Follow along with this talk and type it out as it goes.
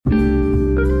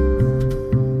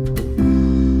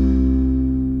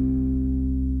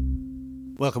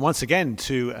Welcome once again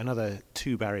to another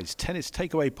Two Barry's Tennis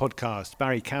Takeaway podcast.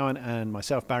 Barry Cowan and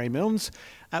myself, Barry Milnes,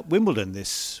 at Wimbledon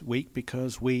this week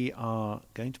because we are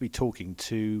going to be talking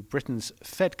to Britain's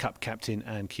Fed Cup captain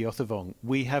Anne Keothavong.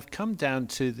 We have come down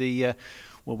to the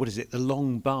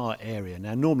Long Bar area.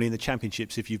 Now, normally in the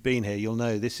championships, if you've been here, you'll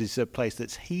know this is a place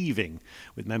that's heaving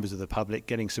with members of the public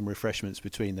getting some refreshments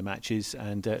between the matches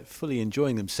and fully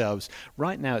enjoying themselves.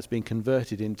 Right now, it's been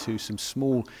converted into some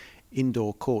small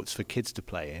indoor courts for kids to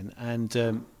play in,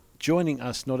 and joining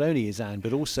us not only is Anne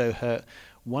but also her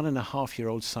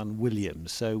 1.5-year-old son William.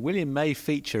 So William may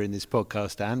feature in this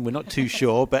podcast, Anne, we're not too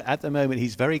sure, but at the moment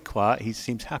he's very quiet. He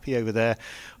seems happy over there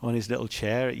on his little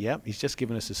chair. Yep, he's just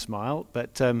given us a smile,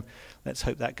 but let's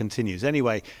hope that continues.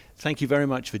 Anyway, thank you very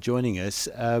much for joining us.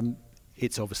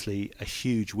 It's obviously a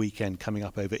huge weekend coming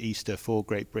up over Easter for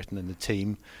Great Britain and the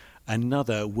team.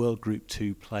 Another World Group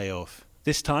 2 playoff.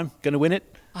 This time, going to win it?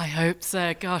 I hope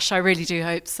so. Gosh, I really do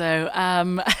hope so.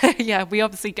 Yeah, we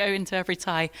obviously go into every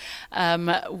tie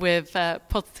with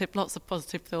lots of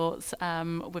positive thoughts,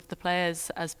 with the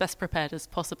players as best prepared as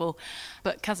possible.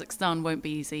 But Kazakhstan won't be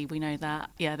easy. We know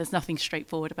that. Yeah, there's nothing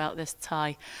straightforward about this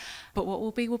tie. But what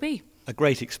will be, will be. A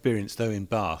great experience, though, in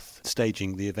Bath,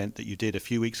 staging the event that you did a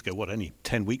few weeks ago, only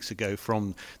 10 weeks ago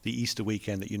from the Easter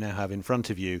weekend that you now have in front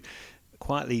of you.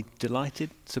 Quietly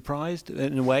delighted, surprised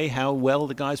in a way how well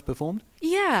the guys performed?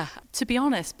 Yeah, to be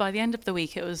honest, by the end of the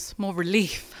week it was more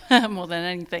relief more than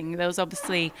anything. There was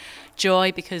obviously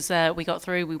joy because we got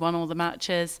through, we won all the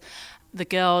matches. The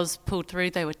girls pulled through,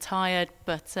 they were tired,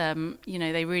 but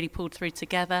they really pulled through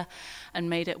together and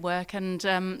made it work. And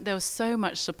there was so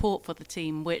much support for the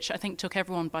team, which I think took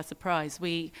everyone by surprise.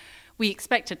 We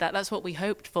expected that, that's what we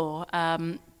hoped for.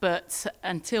 But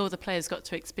until the players got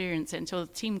to experience it, until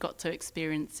the team got to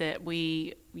experience it,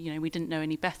 we didn't know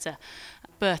any better.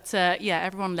 But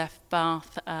everyone left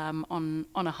Bath on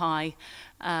a high.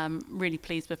 Really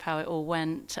pleased with how it all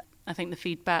went. I think the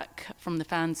feedback from the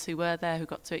fans who were there, who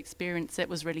got to experience it,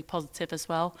 was really positive as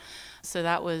well. So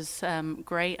that was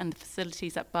great, and the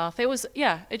facilities at Bath. It was,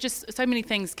 it just so many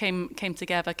things came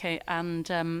together,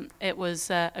 and it was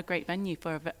a great venue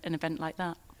for an event like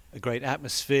that. A great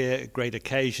atmosphere, a great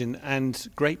occasion, and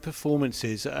great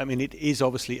performances. I mean, it is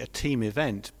obviously a team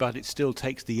event, but it still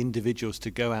takes the individuals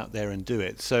to go out there and do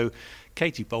it. So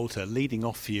Katie Boulter leading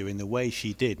off for you in the way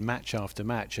she did, match after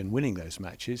match, and winning those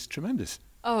matches, tremendous.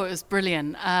 Oh, it was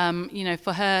brilliant.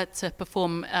 For her to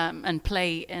perform and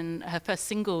play in her first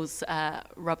singles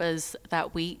rubbers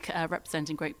that week,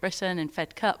 representing Great Britain in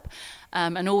Fed Cup,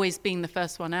 and always being the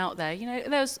first one out there.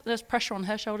 There's pressure on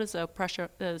her shoulders,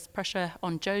 there's pressure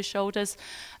on Joe's shoulders,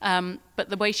 but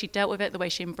the way she dealt with it, the way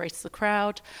she embraced the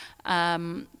crowd,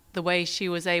 the way she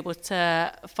was able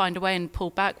to find a way and pull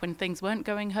back when things weren't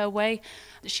going her way,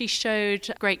 she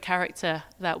showed great character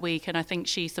that week, and I think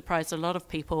she surprised a lot of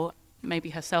people,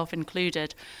 maybe herself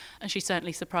included, and she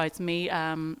certainly surprised me,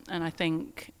 and I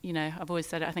think, I've always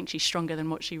said it, I think she's stronger than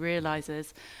what she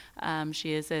realises.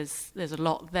 There's a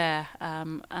lot there,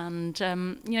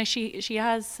 she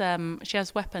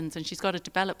has weapons, and she's got to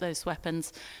develop those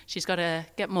weapons. She's got to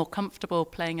get more comfortable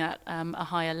playing at a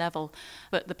higher level,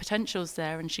 but the potential's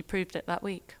there, and she proved it that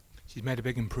week. She's made a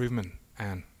big improvement,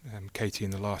 Anne, Katie,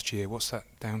 in the last year. What's that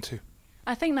down to?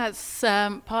 I think that's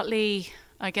partly,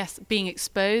 I guess, being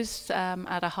exposed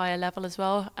at a higher level as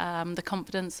well. The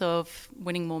confidence of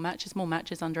winning more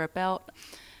matches under her belt.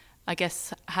 I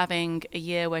guess having a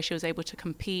year where she was able to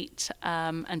compete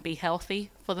and be healthy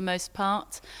for the most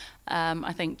part.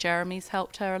 I think Jeremy's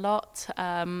helped her a lot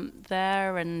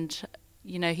there, and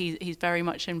he's very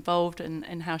much involved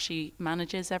in how she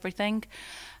manages everything.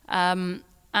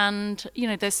 And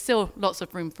there's still lots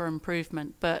of room for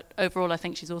improvement, but overall I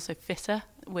think she's also fitter,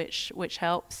 which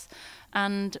helps.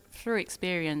 And through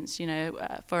experience,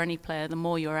 for any player, the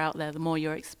more you're out there, the more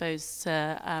you're exposed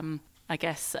to,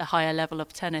 a higher level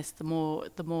of tennis, the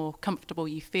more comfortable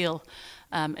you feel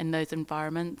in those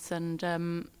environments. And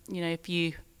if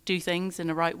you do things in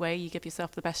the right way, you give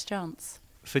yourself the best chance.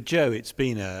 For Joe, it's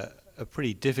been a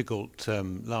pretty difficult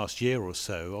last year or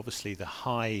so. Obviously the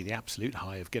absolute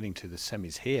high of getting to the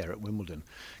semis here at Wimbledon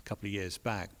a couple of years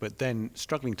back, but then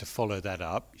struggling to follow that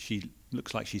up. She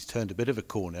looks like she's turned a bit of a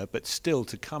corner, but still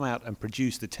to come out and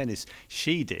produce the tennis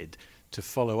she did to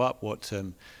follow up what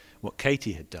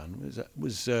Katie had done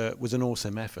was an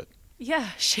awesome effort. Yeah,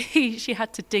 she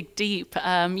had to dig deep.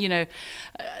 None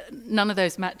of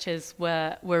those matches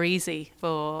were easy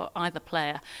for either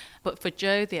player. But for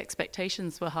Jo, the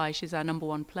expectations were high. She's our number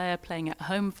one player, playing at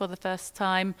home for the first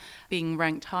time, being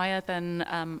ranked higher than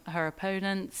her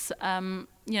opponents.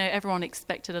 Everyone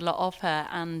expected a lot of her,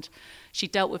 and she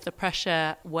dealt with the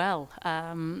pressure well.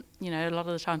 A lot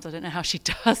of the times I don't know how she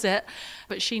does it,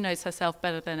 but she knows herself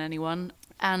better than anyone.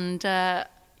 And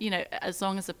as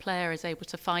long as a player is able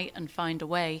to fight and find a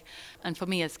way, and for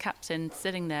me as captain,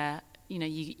 sitting there,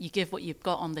 you give what you've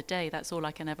got on the day. That's all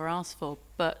I can ever ask for.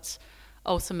 But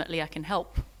ultimately, I can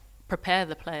help prepare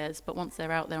the players. But once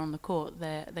they're out there on the court,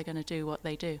 they're going to do what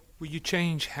they do. Will you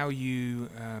change how you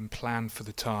plan for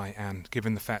the tie? And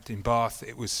given the fact in Bath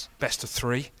it was best of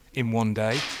 3 in one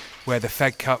day, where the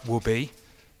Fed Cup will be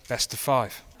best of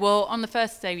 5. Well, on the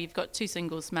first day, we've got 2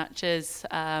 singles matches.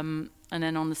 And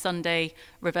then on the Sunday,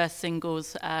 reverse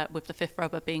singles with the fifth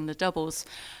rubber being the doubles.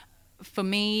 For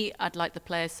me, I'd like the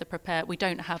players to prepare. We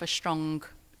don't have a strong,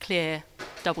 clear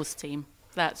doubles team.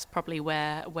 That's probably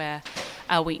where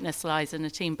our weakness lies in the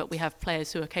team. But we have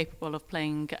players who are capable of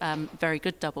playing very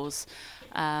good doubles.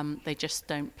 They just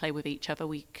don't play with each other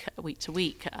week to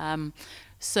week.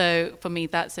 So for me,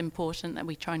 that's important that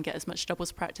we try and get as much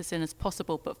doubles practice in as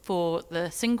possible. But for the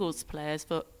singles players,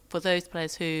 for those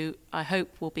players who I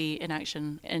hope will be in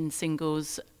action in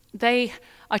singles, I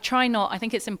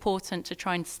think it's important to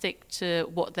try and stick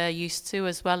to what they're used to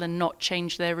as well and not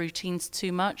change their routines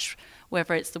too much,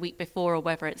 whether it's the week before or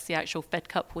whether it's the actual Fed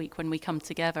Cup week when we come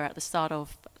together at the start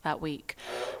of that week.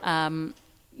 They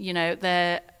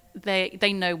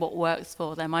know what works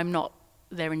for them. I'm not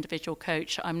their individual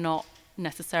coach. I'm not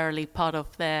necessarily part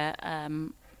of their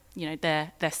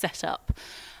setup.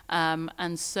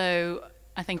 And so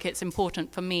I think it's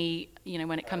important for me,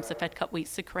 when it comes to Fed Cup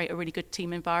weeks, to create a really good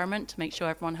team environment, to make sure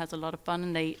everyone has a lot of fun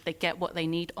and they get what they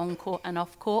need on court and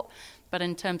off court. But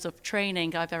in terms of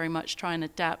training, I very much try and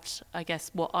adapt, I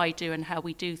guess, what I do and how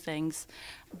we do things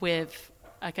with,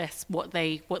 I guess, what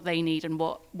they need and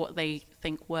what they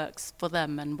think works for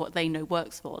them and what they know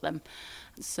works for them.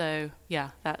 So, yeah,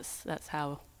 that's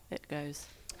how it goes.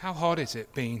 How hard is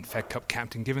it being Fed Cup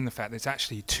captain, given the fact that it's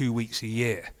actually 2 weeks a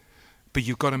year? But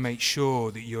you've got to make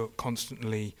sure that you're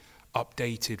constantly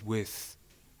updated with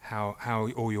how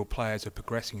all your players are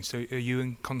progressing. So are you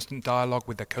in constant dialogue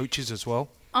with the coaches as well?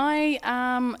 I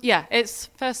am, it's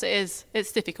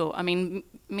difficult. I mean,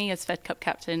 me as Fed Cup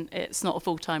captain, it's not a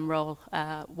full-time role,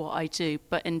 what I do,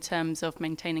 but in terms of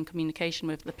maintaining communication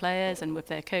with the players and with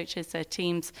their coaches, their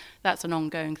teams, that's an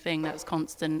ongoing thing, that's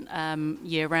constant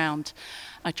year-round.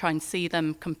 I try and see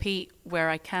them compete where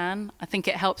I can. I think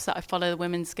it helps that I follow the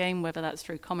women's game, whether that's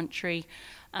through commentary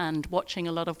and watching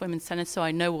a lot of women's tennis, so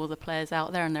I know all the players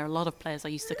out there, and there are a lot of players I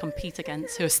used to compete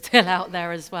against who are still out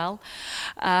there as well.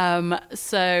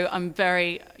 So I'm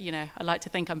very, I like to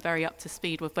think I'm very up to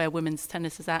speed with where women's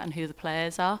tennis is at and who the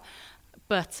players are.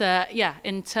 But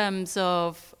in terms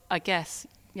of, I guess,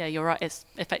 you're right, it's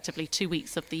effectively 2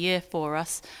 weeks of the year for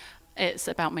us. It's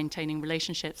about maintaining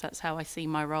relationships. That's how I see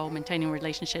my role, maintaining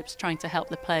relationships, trying to help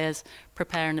the players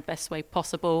prepare in the best way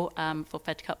possible for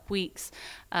Fed Cup weeks,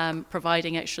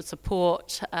 providing extra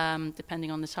support depending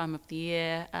on the time of the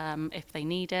year if they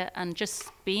need it, and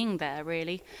just being there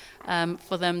really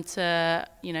for them to,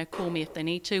 call me if they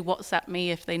need to, WhatsApp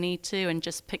me if they need to, and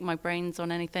just pick my brains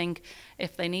on anything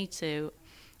if they need to.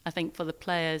 I think for the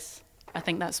players, I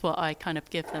think that's what I kind of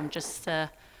give them, just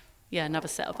another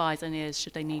set of eyes and ears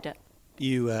should they need it.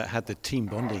 You had the team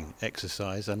bonding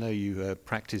exercise. I know you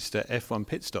practiced F1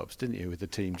 pit stops, didn't you, with the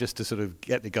team, just to sort of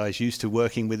get the guys used to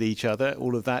working with each other,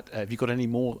 all of that. Have you got any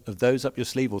more of those up your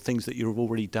sleeve or things that you've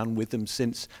already done with them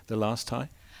since the last tie?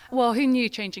 Well, who knew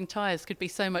changing tyres could be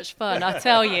so much fun, I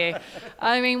tell you.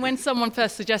 I mean, when someone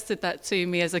first suggested that to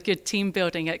me as a good team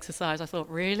building exercise, I thought,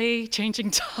 really?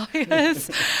 Changing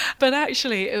tyres? But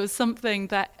actually, it was something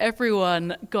that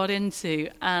everyone got into,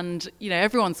 and,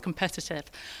 everyone's competitive.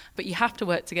 But you have to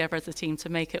work together as a team to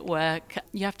make it work.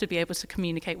 You have to be able to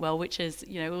communicate well, which is,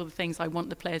 all the things I want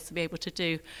the players to be able to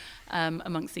do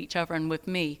amongst each other and with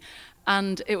me.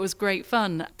 And it was great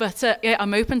fun. But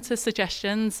I'm open to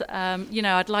suggestions.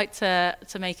 I'd like to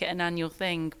make it an annual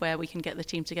thing where we can get the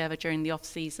team together during the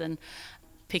off-season,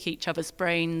 pick each other's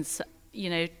brains,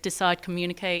 decide,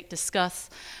 communicate, discuss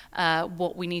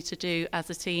what we need to do as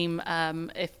a team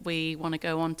if we want to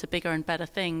go on to bigger and better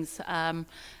things. And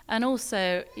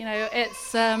also,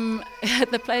 it's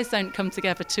the players don't come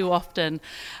together too often.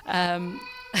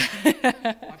 I've got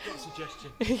a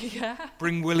suggestion. Yeah.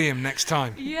 Bring William next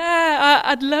time. Yeah,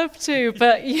 I'd love to,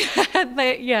 but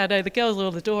the girls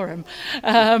all adore him.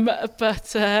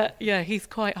 But he's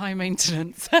quite high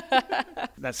maintenance.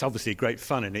 That's obviously great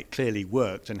fun, and it clearly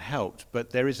worked and helped.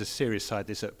 But there is a serious side.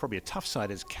 There's probably a tough side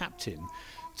as captain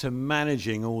to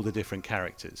managing all the different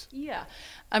characters. Yeah.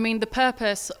 I mean, the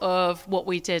purpose of what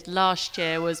we did last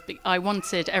year was I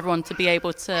wanted everyone to be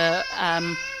able to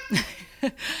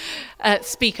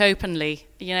speak openly,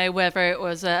 whether it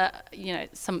was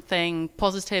something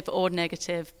positive or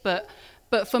negative. But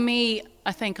for me,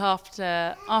 I think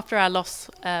after our loss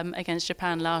against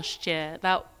Japan last year,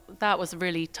 that was a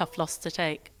really tough loss to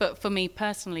take. But for me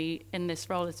personally, in this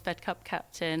role as Fed Cup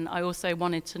captain, I also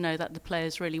wanted to know that the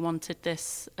players really wanted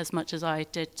this as much as I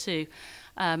did too,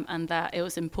 and that it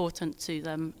was important to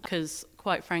them, because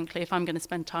quite frankly, if I'm going to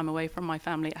spend time away from my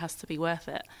family, it has to be worth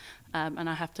it, and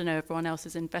I have to know everyone else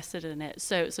is invested in it.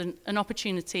 So it's an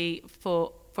opportunity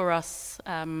for us.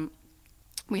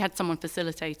 We had someone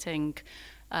facilitating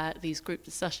these group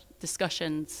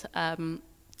discussions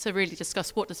to really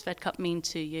discuss, what does Fed Cup mean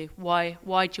to you? Why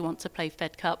do you want to play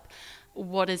Fed Cup?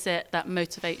 What is it that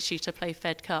motivates you to play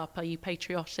Fed Cup? Are you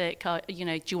patriotic? Do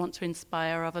you want to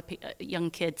inspire other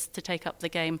young kids to take up the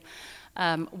game?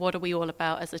 What are we all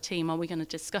about as a team? Are we going to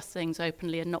discuss things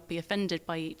openly and not be offended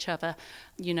by each other?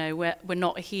 We're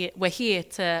not here. We're here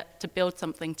to build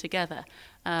something together,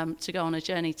 to go on a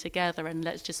journey together, and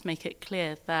let's just make it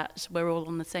clear that we're all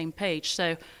on the same page.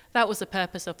 So that was the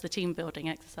purpose of the team building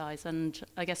exercise, and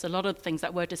I guess a lot of the things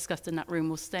that were discussed in that room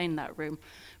will stay in that room.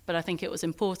 But I think it was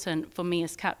important for me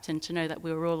as captain to know that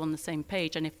we were all on the same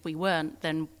page, and if we weren't,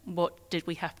 then what did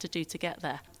we have to do to get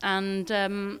there? And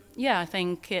I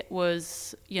think it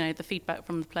was, the feedback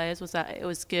from the players was that it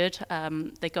was good.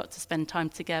 They got to spend time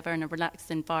together in a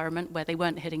relaxed environment where they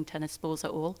weren't hitting tennis balls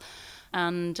at all.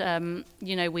 And,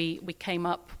 we came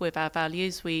up with our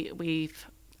values. We've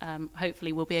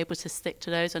hopefully we'll be able to stick to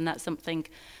those, and that's something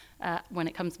when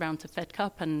it comes around to Fed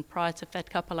Cup and prior to Fed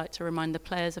Cup, I like to remind the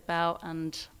players about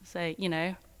and say,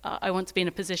 I want to be in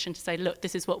a position to say, look,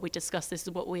 this is what we discussed, this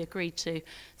is what we agreed to,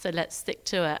 so let's stick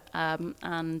to it.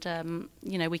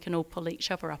 We can all pull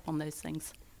each other up on those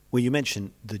things. Well, you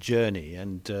mentioned the journey,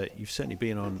 and you've certainly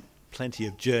been on plenty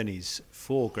of journeys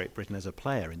for Great Britain as a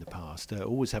player in the past,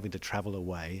 always having to travel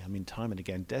away. I mean, time and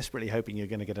again, desperately hoping you're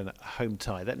going to get a home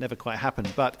tie. That never quite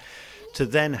happened. But to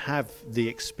then have the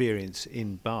experience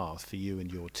in Bath for you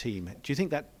and your team, do you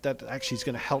think that actually is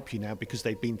going to help you now, because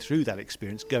they've been through that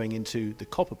experience going into the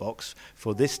copper box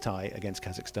for this tie against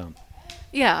Kazakhstan?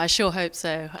 Yeah, I sure hope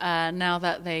so. Now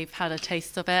that they've had a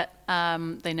taste of it,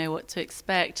 they know what to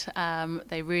expect.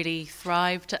 They really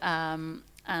thrived,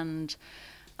 and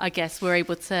I guess we're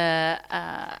able to,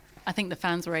 I think the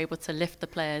fans were able to lift the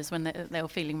players when they were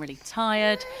feeling really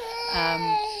tired.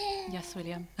 Yes,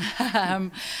 William.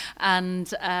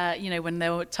 When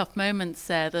there were tough moments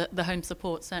there, the home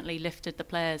support certainly lifted the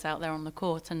players out there on the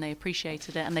court, and they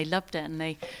appreciated it and they loved it, and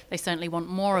they certainly want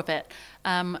more of it.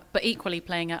 But equally,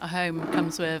 playing at home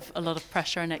comes with a lot of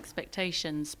pressure and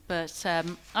expectations. But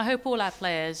I hope all our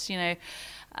players, they're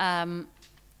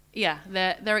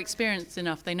experienced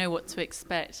enough. They know what to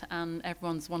expect, and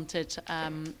everyone's wanted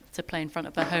to play in front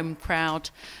of a home crowd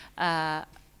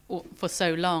for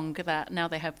so long that now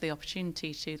they have the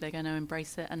opportunity to. They're going to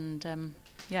embrace it and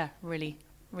really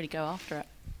go after it.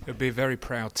 It would be a very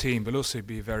proud team, but also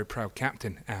be a very proud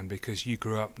captain, Anne, because you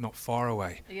grew up not far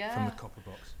away from the copper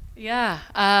box. Yeah,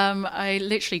 I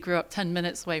literally grew up 10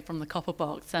 minutes away from the copper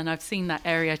box, and I've seen that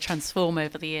area transform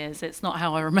over the years. It's not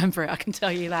how I remember it, I can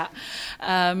tell you that.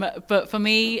 But for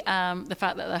me, the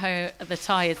fact that the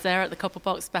tie is there at the copper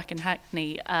box back in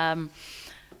Hackney,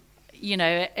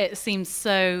 it seems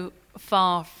so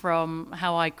far from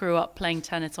how I grew up playing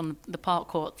tennis on the park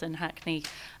courts in Hackney,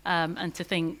 and to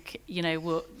think,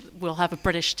 we'll have a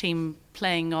British team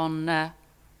playing on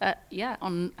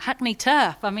Hackney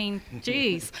turf. I mean,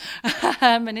 geez,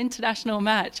 an international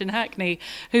match in Hackney.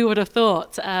 Who would have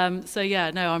thought? I'm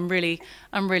really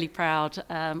proud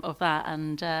of that,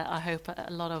 and I hope a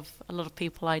lot of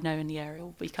people I know in the area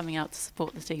will be coming out to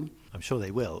support the team. I'm sure they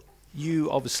will.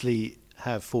 You obviously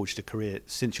have forged a career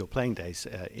since your playing days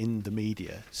in the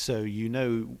media, so you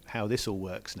know how this all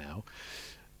works now.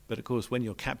 But of course, when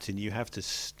you're captain, you have to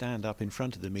stand up in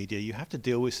front of the media. You have to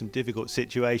deal with some difficult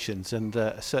situations, and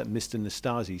a certain Mr.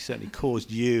 Nastasi certainly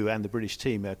caused you and the British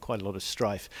team quite a lot of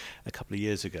strife a couple of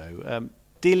years ago.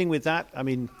 Dealing with that, I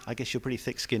mean, I guess you're pretty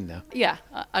thick-skinned now. Yeah,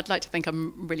 I'd like to think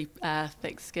I'm really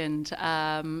thick-skinned.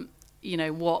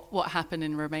 What happened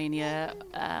in Romania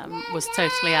was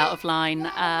totally out of line,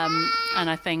 and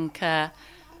I think, I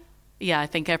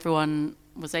think everyone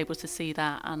was able to see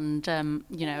that, and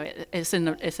it's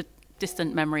a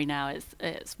distant memory now.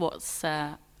 It's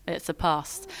a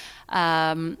past,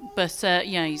 but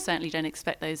you certainly don't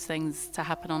expect those things to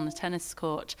happen on the tennis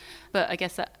court. But I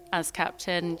guess as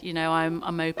captain,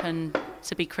 I'm open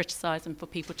to be criticised and for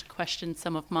people to question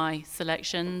some of my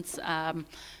selections.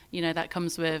 That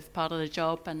comes with part of the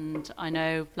job, and I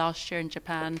know last year in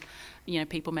Japan,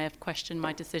 people may have questioned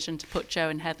my decision to put Joe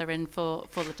and Heather in for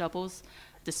the doubles,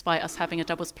 despite us having a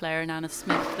doubles player in Anna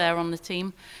Smith there on the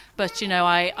team. But,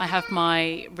 I have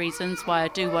my reasons why I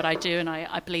do what I do, and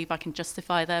I believe I can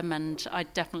justify them, and I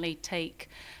definitely take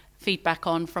feedback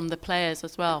on from the players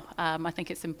as well. I think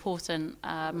it's important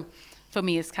for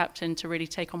me as captain to really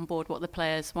take on board what the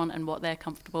players want and what they're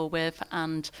comfortable with,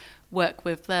 and work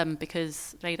with them,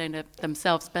 because they don't know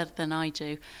themselves better than I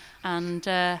do. And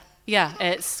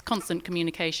it's constant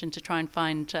communication to try and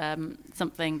find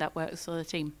something that works for the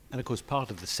team. And of course,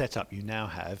 part of the setup you now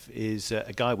have is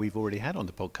a guy we've already had on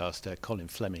the podcast, Colin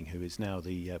Fleming, who is now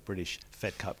the British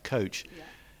Fed Cup coach. Yeah.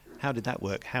 How did that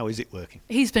work? How is it working?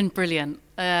 He's been brilliant.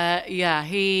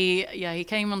 He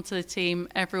came onto the team.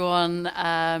 Everyone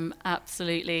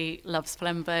absolutely loves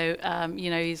Flembo.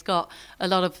 He's got a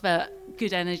lot of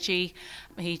good energy.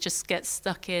 He just gets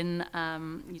stuck in.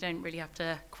 You don't really have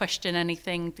to question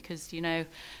anything, because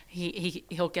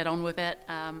he'll get on with it.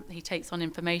 He takes on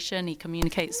information. He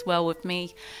communicates well with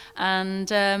me, and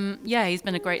he's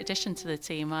been a great addition to the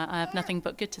team. I have nothing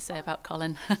but good to say about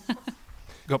Colin.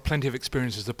 Got plenty of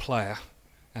experience as a player,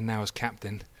 and now as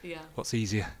captain. Yeah. What's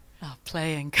easier? Oh,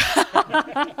 playing.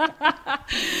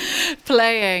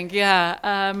 Playing, yeah.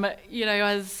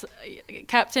 As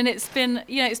captain, it's been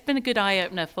a good eye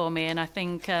opener for me, and I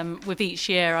think with each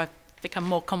year I've become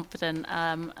more confident,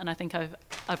 and I think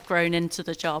I've grown into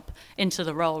the job, into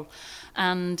the role,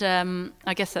 and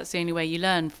I guess that's the only way you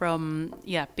learn from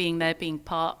being there, being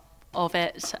part of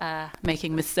it,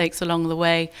 making mistakes along the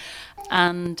way,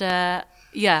 and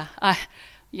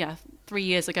 3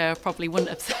 years ago I probably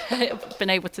wouldn't have been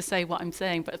able to say what I'm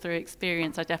saying, but through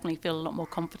experience I definitely feel a lot more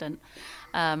confident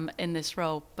in this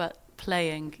role. But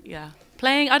playing,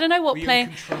 I don't know what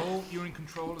playing. You're in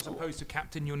control as opposed to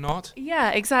captain. You're not.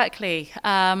 Yeah, exactly.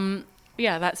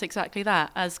 That's exactly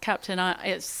that. As captain,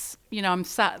 I'm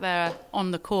sat there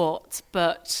on the court,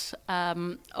 but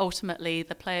ultimately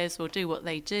the players will do what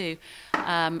they do,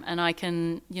 and I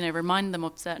can remind them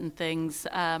of certain things.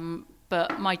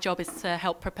 But my job is to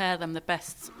help prepare them the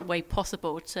best way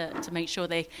possible to make sure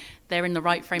they're in the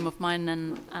right frame of mind,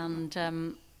 and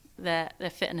they're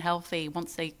fit and healthy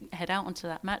once they head out onto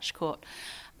that match court.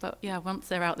 But once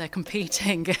they're out there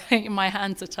competing, my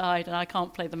hands are tied and I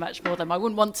can't play the match for them. I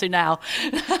wouldn't want to now.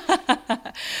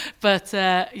 But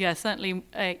certainly,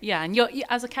 and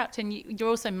as a captain, you're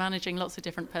also managing lots of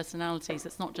different personalities.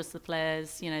 It's not just the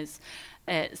players,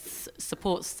 it's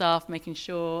support staff, making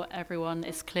sure everyone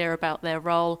is clear about their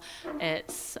role.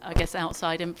 It's, I guess,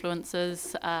 outside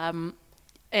influences.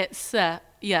 There's a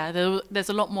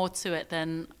lot more to it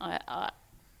than I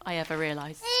ever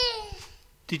realised.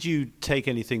 Did you take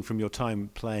anything from your time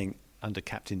playing under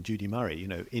Captain Judy Murray,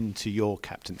 into your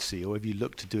captaincy, or have you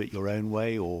looked to do it your own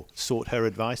way or sought her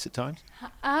advice at times?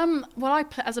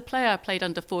 As a player, I played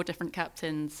under 4 different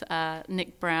captains: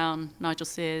 Nick Brown, Nigel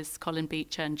Sears, Colin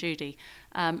Beecher, and Judy,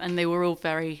 and they were all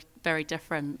very, very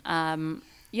different.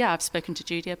 I've spoken to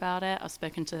Judy about it. I've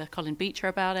spoken to Colin Beecher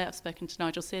about it. I've spoken to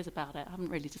Nigel Sears about it. I haven't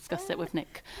really discussed it with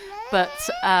Nick, but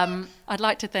I'd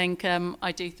like to think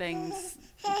I do things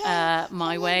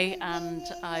my way, and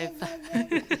I've.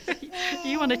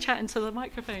 You want to chat into the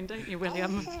microphone, don't you,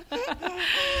 William?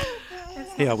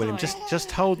 Yeah, William,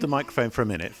 just hold the microphone for a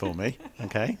minute for me,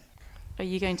 okay? Are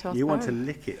you going to ask? You want to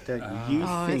lick it, don't you? You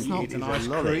think it's a nice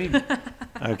cream.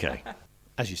 Okay.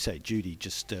 As you say, Judy,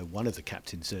 just one of the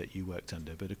captains that you worked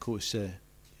under, but of course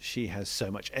she has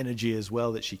so much energy as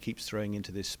well that she keeps throwing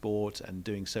into this sport and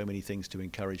doing so many things to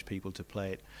encourage people to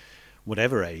play it,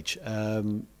 whatever age.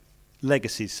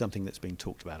 Legacy is something that's been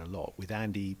talked about a lot, with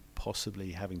Andy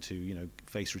possibly having to,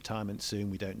 face retirement soon.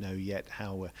 We don't know yet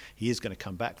how he is going to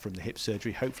come back from the hip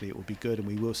surgery. Hopefully it will be good and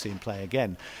we will see him play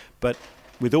again. But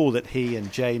with all that he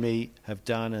and Jamie have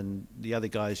done and the other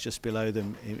guys just below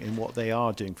them in what they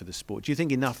are doing for the sport, do you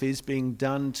think enough is being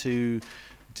done to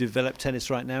develop tennis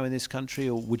right now in this country,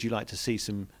 or would you like to see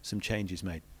some changes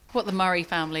made? What the Murray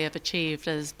family have achieved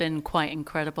has been quite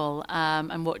incredible,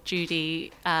 and what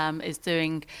Judy is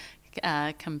doing,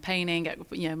 campaigning at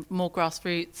more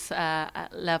grassroots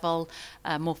level,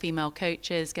 more female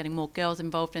coaches, getting more girls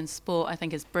involved in sport, I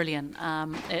think is brilliant.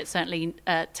 It certainly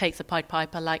takes a Pied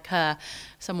Piper like her,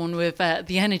 someone with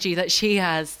the energy that she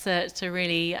has to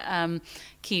really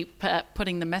keep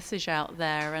putting the message out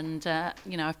there, and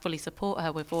I fully support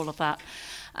her with all of that.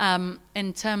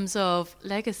 In terms of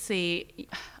legacy,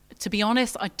 to be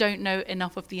honest, I don't know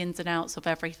enough of the ins and outs of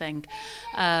everything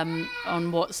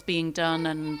on what's being done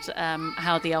and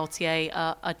how the LTA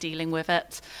are dealing with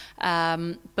it.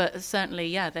 But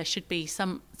certainly, there should be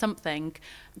something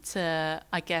to,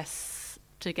 I guess,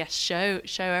 show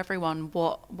everyone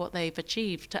what they've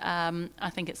achieved. I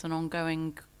think it's an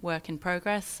ongoing work in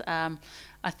progress.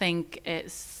 I think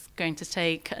it's going to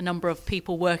take a number of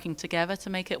people working together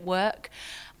to make it work.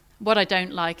 What I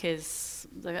don't like is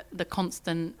the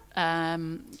constant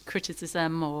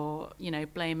criticism or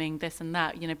blaming this and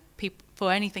that.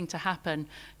 For anything to happen,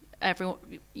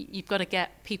 you've got to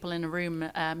get people in a room.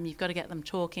 You've got to get them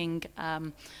talking.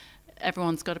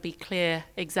 Everyone's got to be clear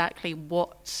exactly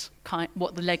what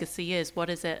the legacy is. What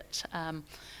is it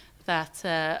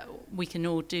that we can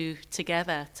all do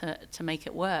together to make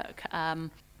it work?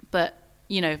 But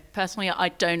personally, I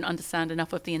don't understand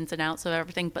enough of the ins and outs of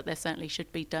everything, but there certainly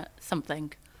should be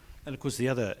something. And of course, the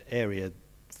other area,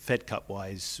 Fed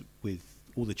Cup-wise, with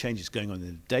all the changes going on in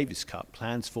the Davis Cup,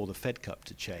 plans for the Fed Cup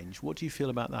to change. What do you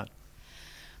feel about that?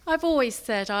 I've always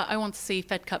said I want to see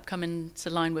Fed Cup come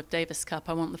into line with Davis Cup.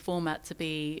 I want the format to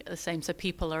be the same so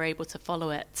people are able to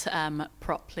follow it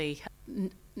properly.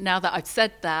 Now that I've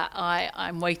said that,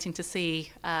 I'm waiting to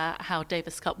see how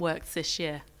Davis Cup works this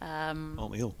year.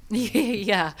 Aren't we all?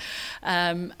 Yeah.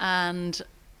 And,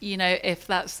 if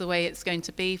that's the way it's going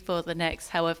to be for the next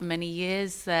however many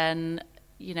years, then,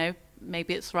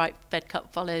 maybe it's right Fed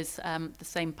Cup follows the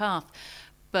same path.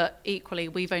 But equally,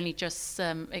 we've only just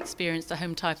experienced a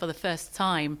home tie for the first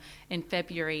time in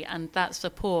February, and that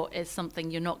support is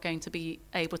something you're not going to be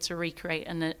able to recreate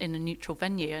in a neutral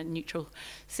venue, a neutral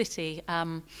city.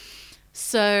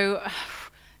 So,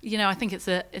 I think it's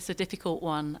a difficult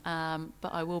one,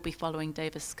 but I will be following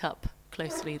Davis Cup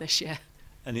closely this year.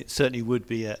 And it certainly would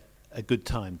be a good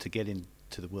time to get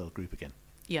into the World Group again.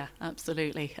 Yeah,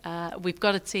 absolutely. We've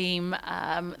got a team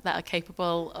that are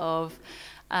capable of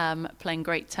playing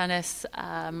great tennis.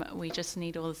 We just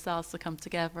need all the stars to come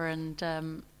together and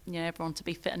everyone to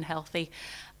be fit and healthy.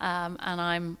 And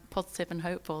I'm positive and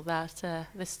hopeful that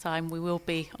this time we will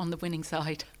be on the winning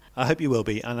side. I hope you will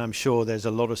be, and I'm sure there's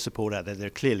a lot of support out there.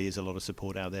 There clearly is a lot of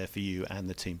support out there for you and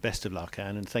the team. Best of luck,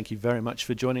 Anne, and thank you very much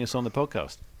for joining us on the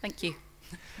podcast. Thank you.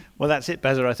 Well, that's it,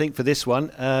 Bazza, I think, for this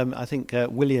one. I think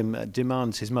William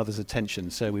demands his mother's attention,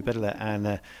 so we better let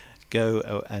Anne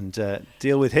go and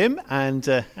deal with him. And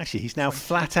actually, he's now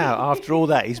flat out after all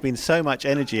that. He's been so much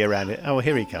energy around it. Oh,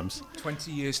 here he comes.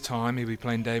 20 years' time, he'll be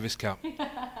playing Davis Cup.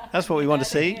 That's what we want to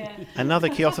see. Another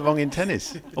Keothavong in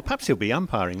tennis. Or perhaps he'll be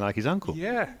umpiring like his uncle.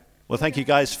 Yeah. Well, thank you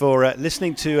guys for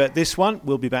listening to this one.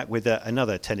 We'll be back with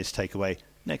another tennis takeaway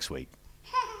next week.